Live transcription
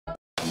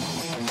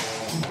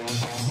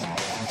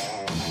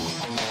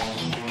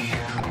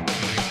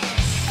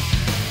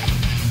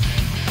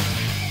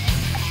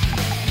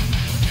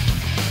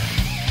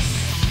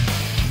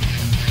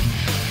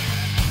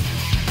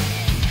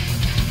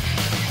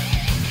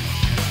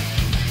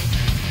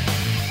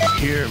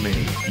Hear me.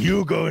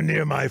 You go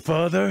near my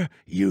father,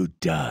 you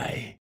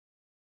die.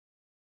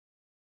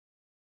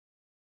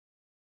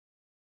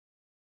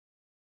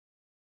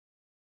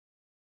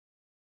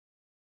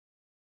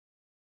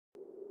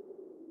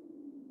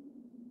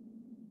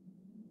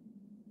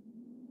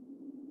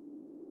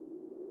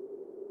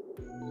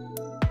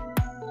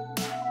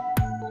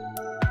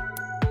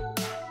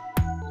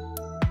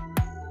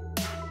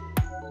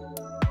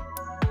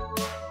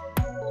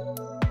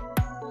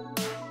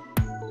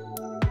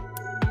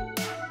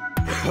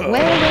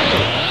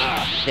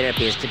 Well, there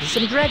appears to be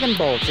some Dragon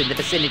Balls in the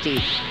vicinity.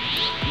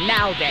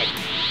 Now then,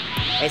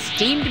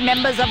 esteemed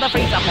members of the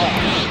Freezer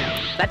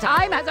Force, the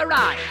time has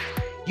arrived.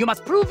 You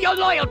must prove your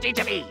loyalty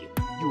to me.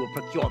 You will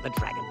procure the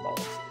Dragon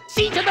Balls.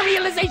 See to the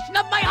realization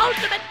of my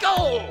ultimate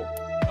goal.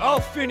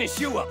 I'll finish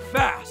you up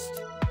fast.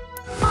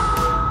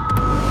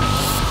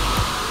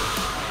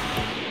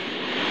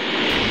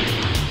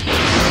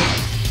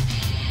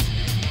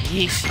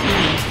 Yeesh,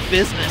 means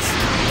business.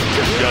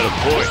 You got a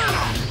point.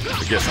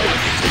 I guess I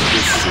have to take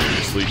this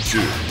seriously,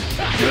 too.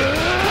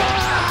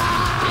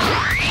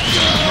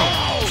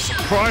 Oh,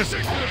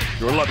 surprising.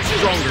 You're a lot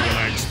stronger than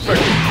I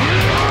expected.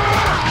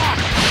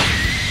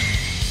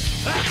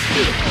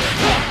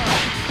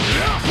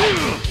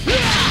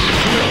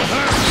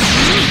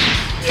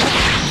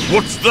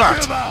 What's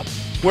that?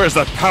 Where's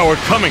that power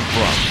coming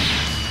from?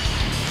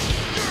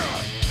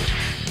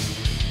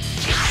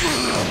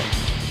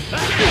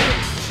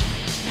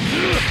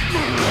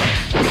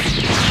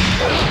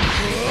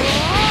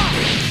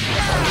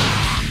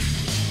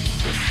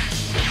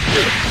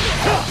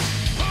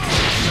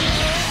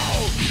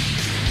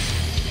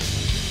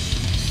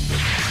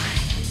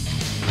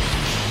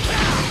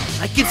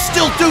 I can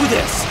still do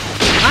this!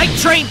 I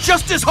train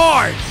just as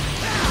hard!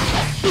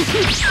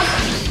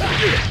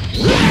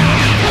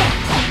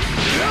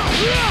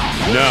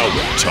 Now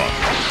we're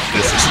talking.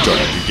 This is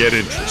starting to get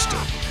interesting.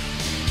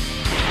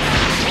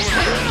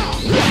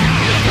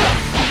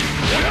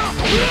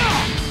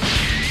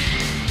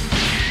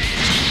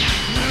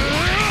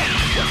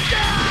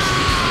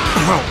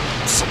 Oh,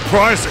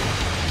 surprising.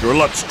 You're a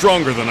lot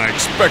stronger than I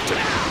expected.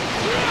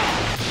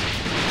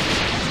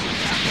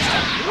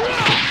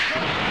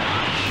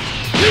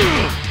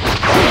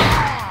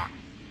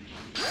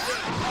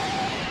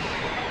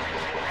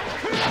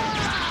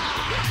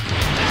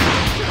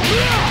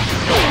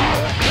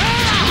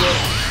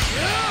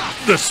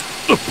 This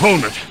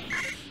opponent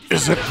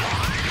isn't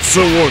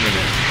so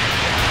ordinary.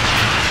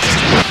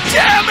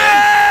 Damn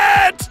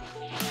it!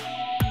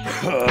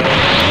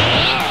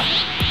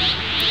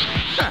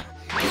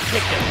 You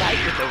picked a fight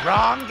with the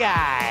wrong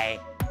guy.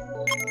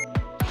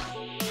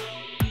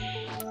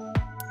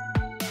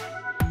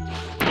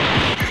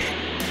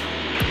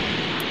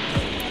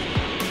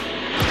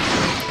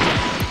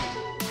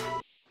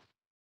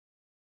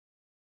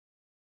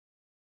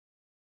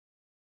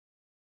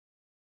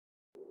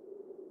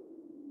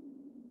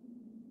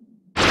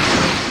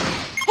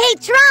 Hey,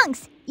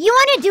 Trunks! You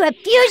want to do a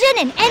fusion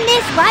and end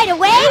this right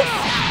away?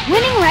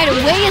 Winning right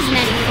away isn't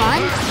any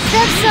fun.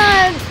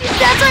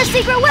 That's our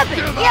secret weapon,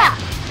 yeah!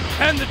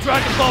 Hand the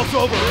Dragon Balls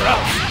over or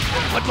else.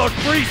 What Lord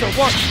Freezer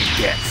wants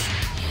he gets.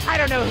 I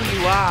don't know who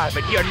you are,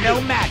 but you're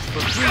no match for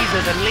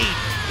Freezer's elite.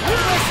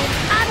 Listen,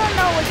 I don't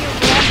know what you're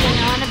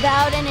rambling on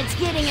about, and it's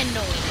getting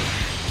annoying.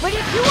 But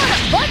if you want a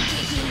butt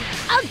kicking,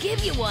 I'll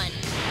give you one.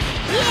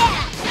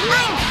 Yeah,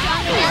 I'm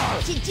strong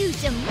enough to do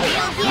some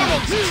real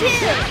damage,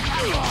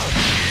 too!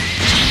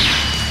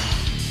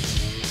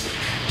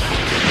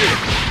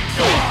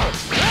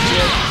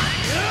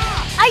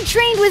 I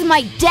trained with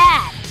my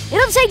dad.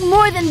 It'll take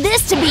more than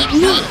this to beat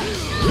me.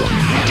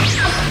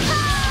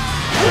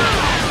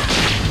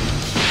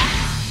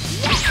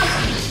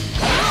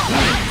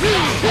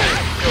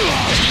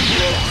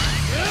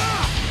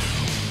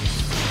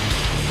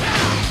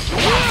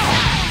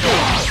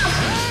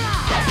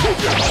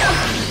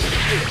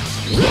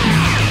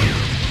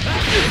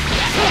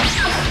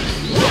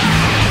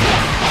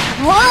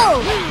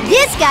 Whoa,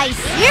 this guy's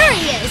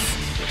serious.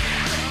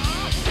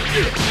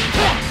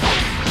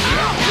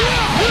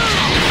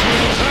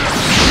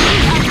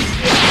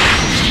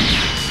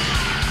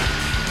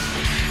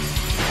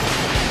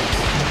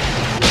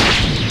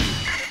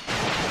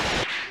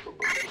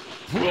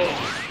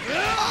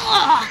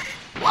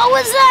 What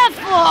was that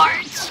for?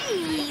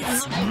 Jeez.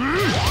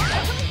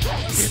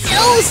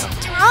 So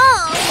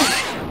strong.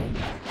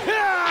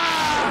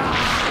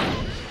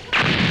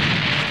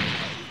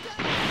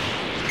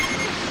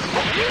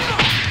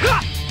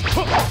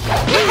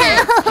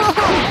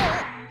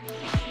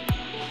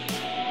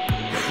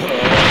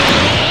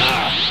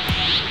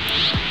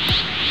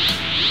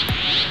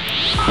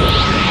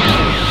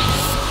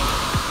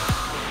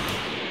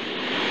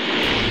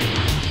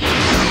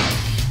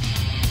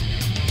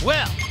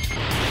 Well,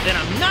 then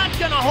I'm not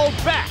gonna hold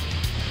back.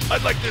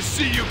 I'd like to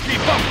see you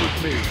keep up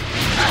with me.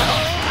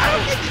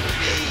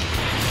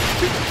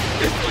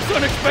 This was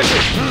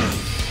unexpected.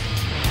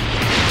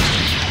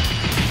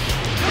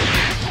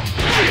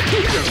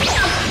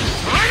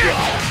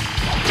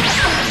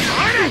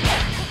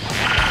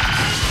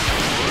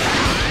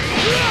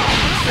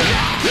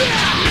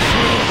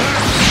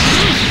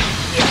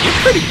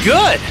 Pretty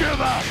good.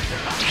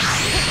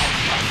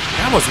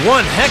 That was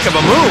one heck of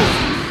a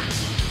move.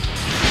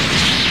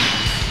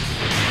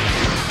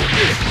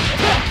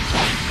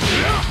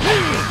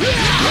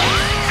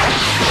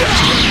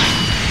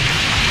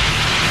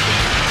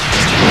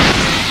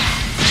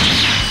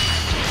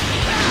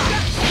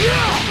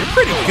 You're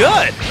pretty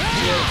good.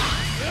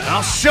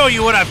 I'll show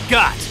you what I've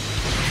got.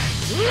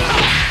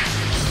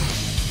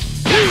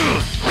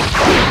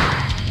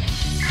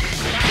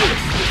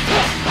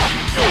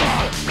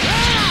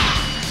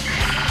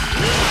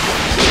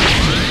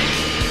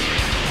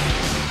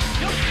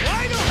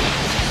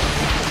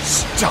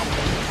 Stop,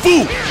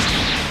 fool!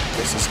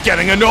 This is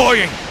getting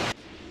annoying.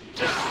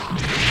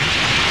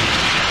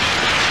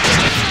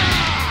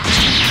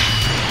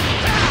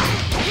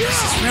 This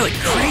is really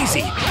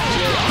crazy.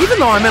 Even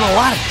though I'm in a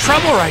lot of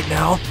trouble right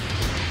now,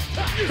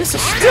 this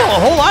is still a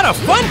whole lot of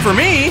fun for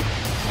me.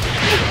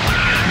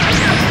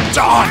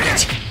 Darn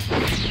it!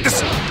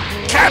 This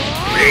can't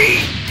be!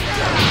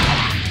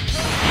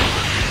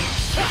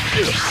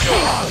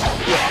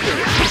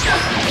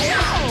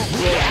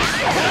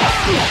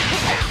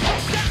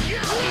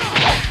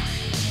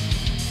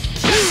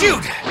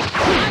 Shoot!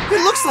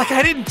 It looks like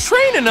I didn't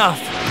train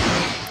enough.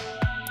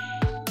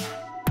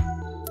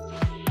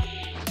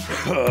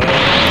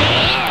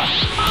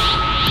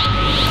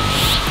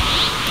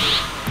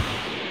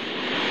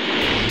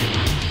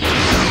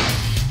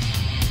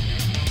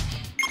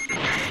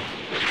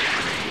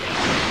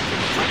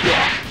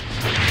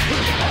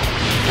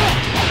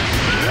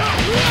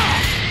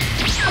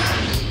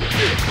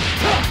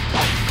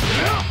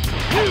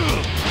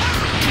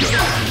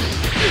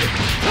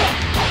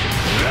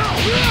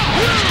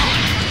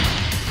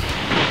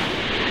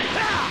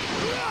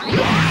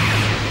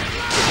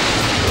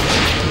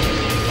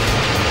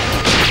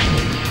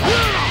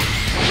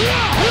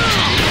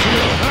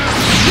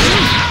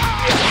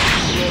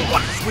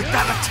 What's with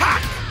that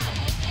attack?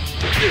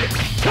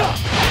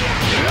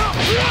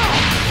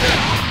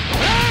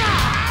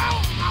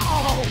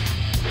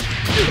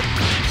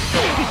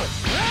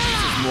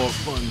 This is more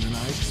fun than I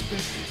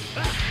expected.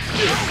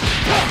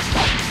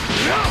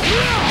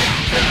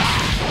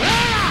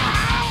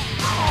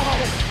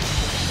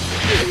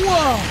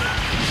 Whoa!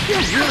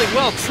 You're really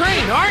well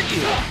trained, aren't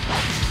you?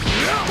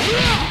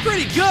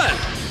 Pretty good.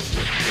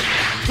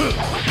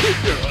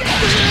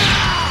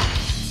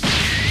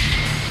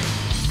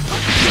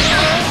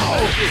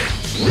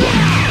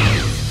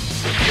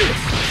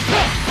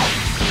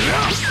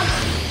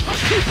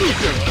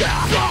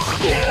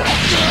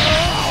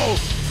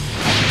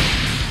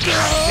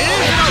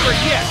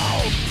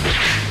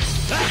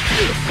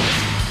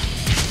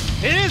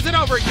 It isn't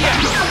over yet!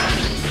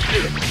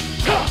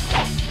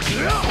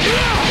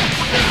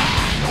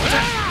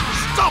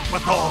 Stop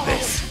with all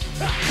this!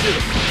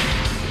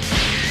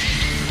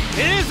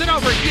 It isn't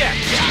over yet!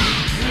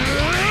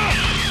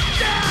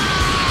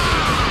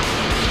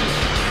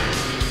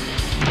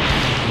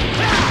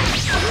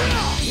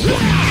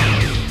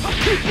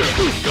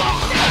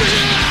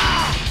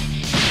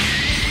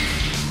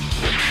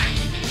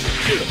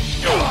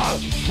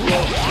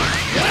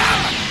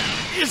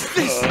 Is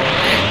this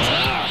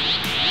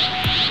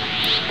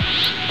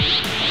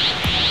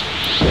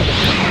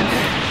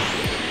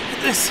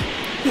This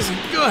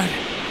isn't good.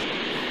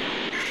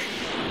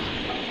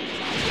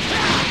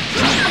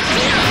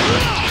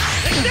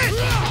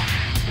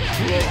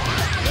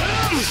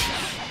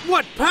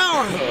 What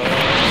power!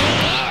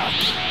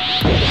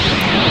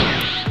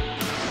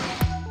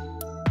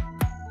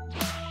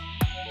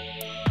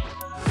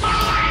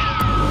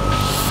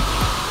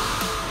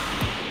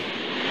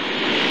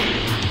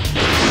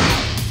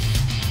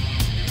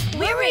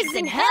 We're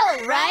raising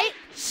hell, right?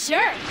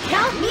 Sure,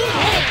 count me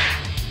in.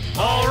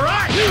 All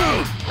right!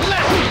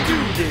 Let's do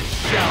this,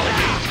 shall we?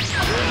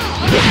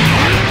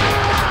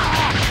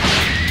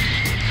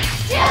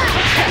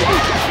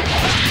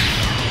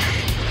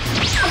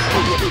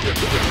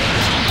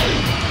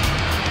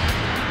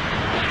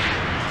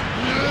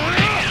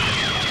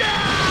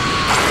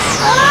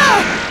 Oh,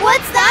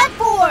 what's that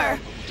for?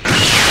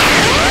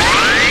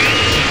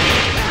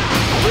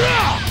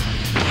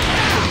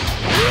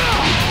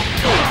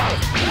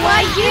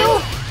 Why you?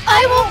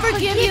 I won't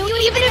forgive you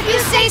even if you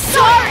say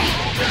sorry.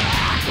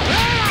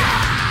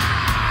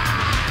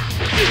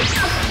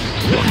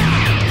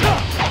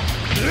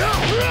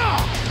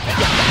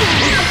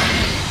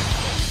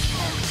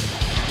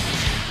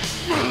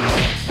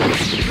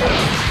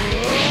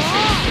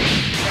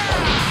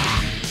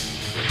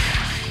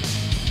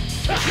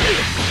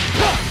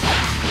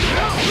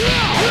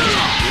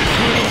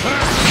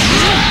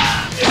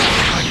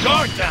 My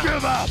guard down!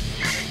 Give up!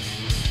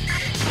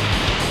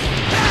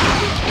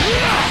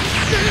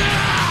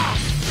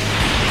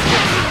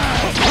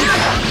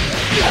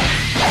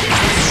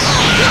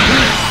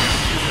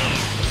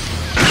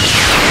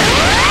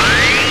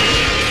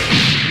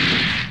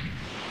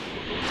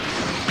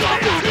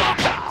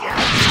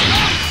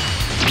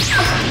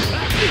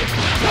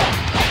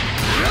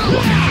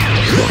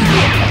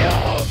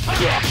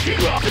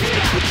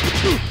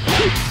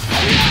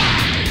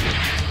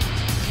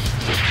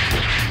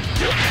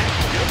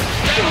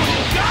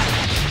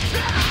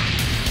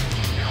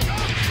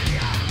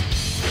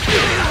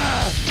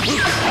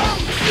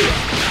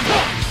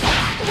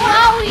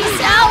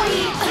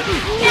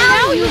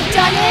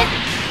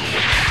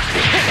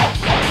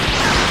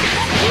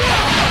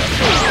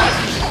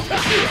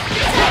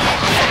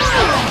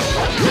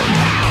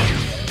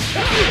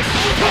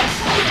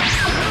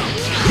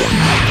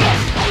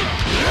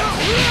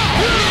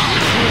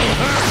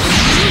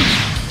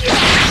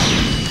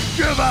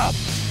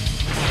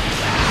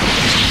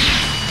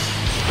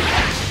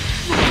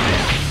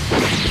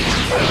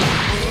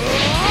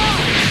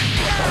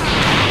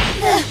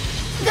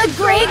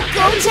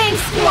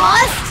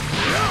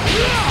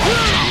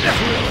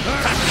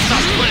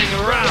 Stop playing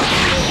around!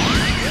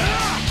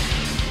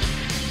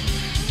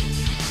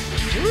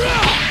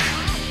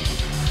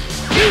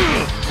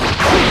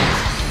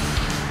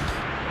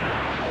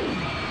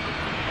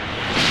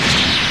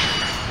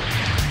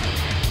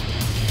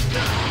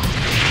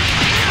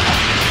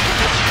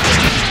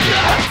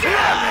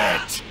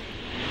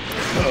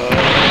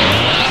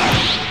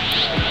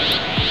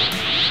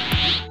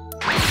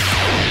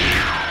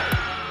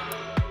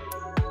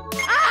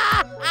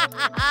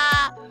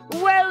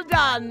 Well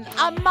done!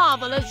 A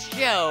marvelous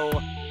show!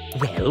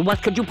 Well,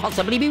 what could you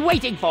possibly be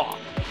waiting for?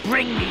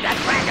 Bring me the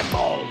Dragon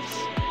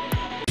Balls!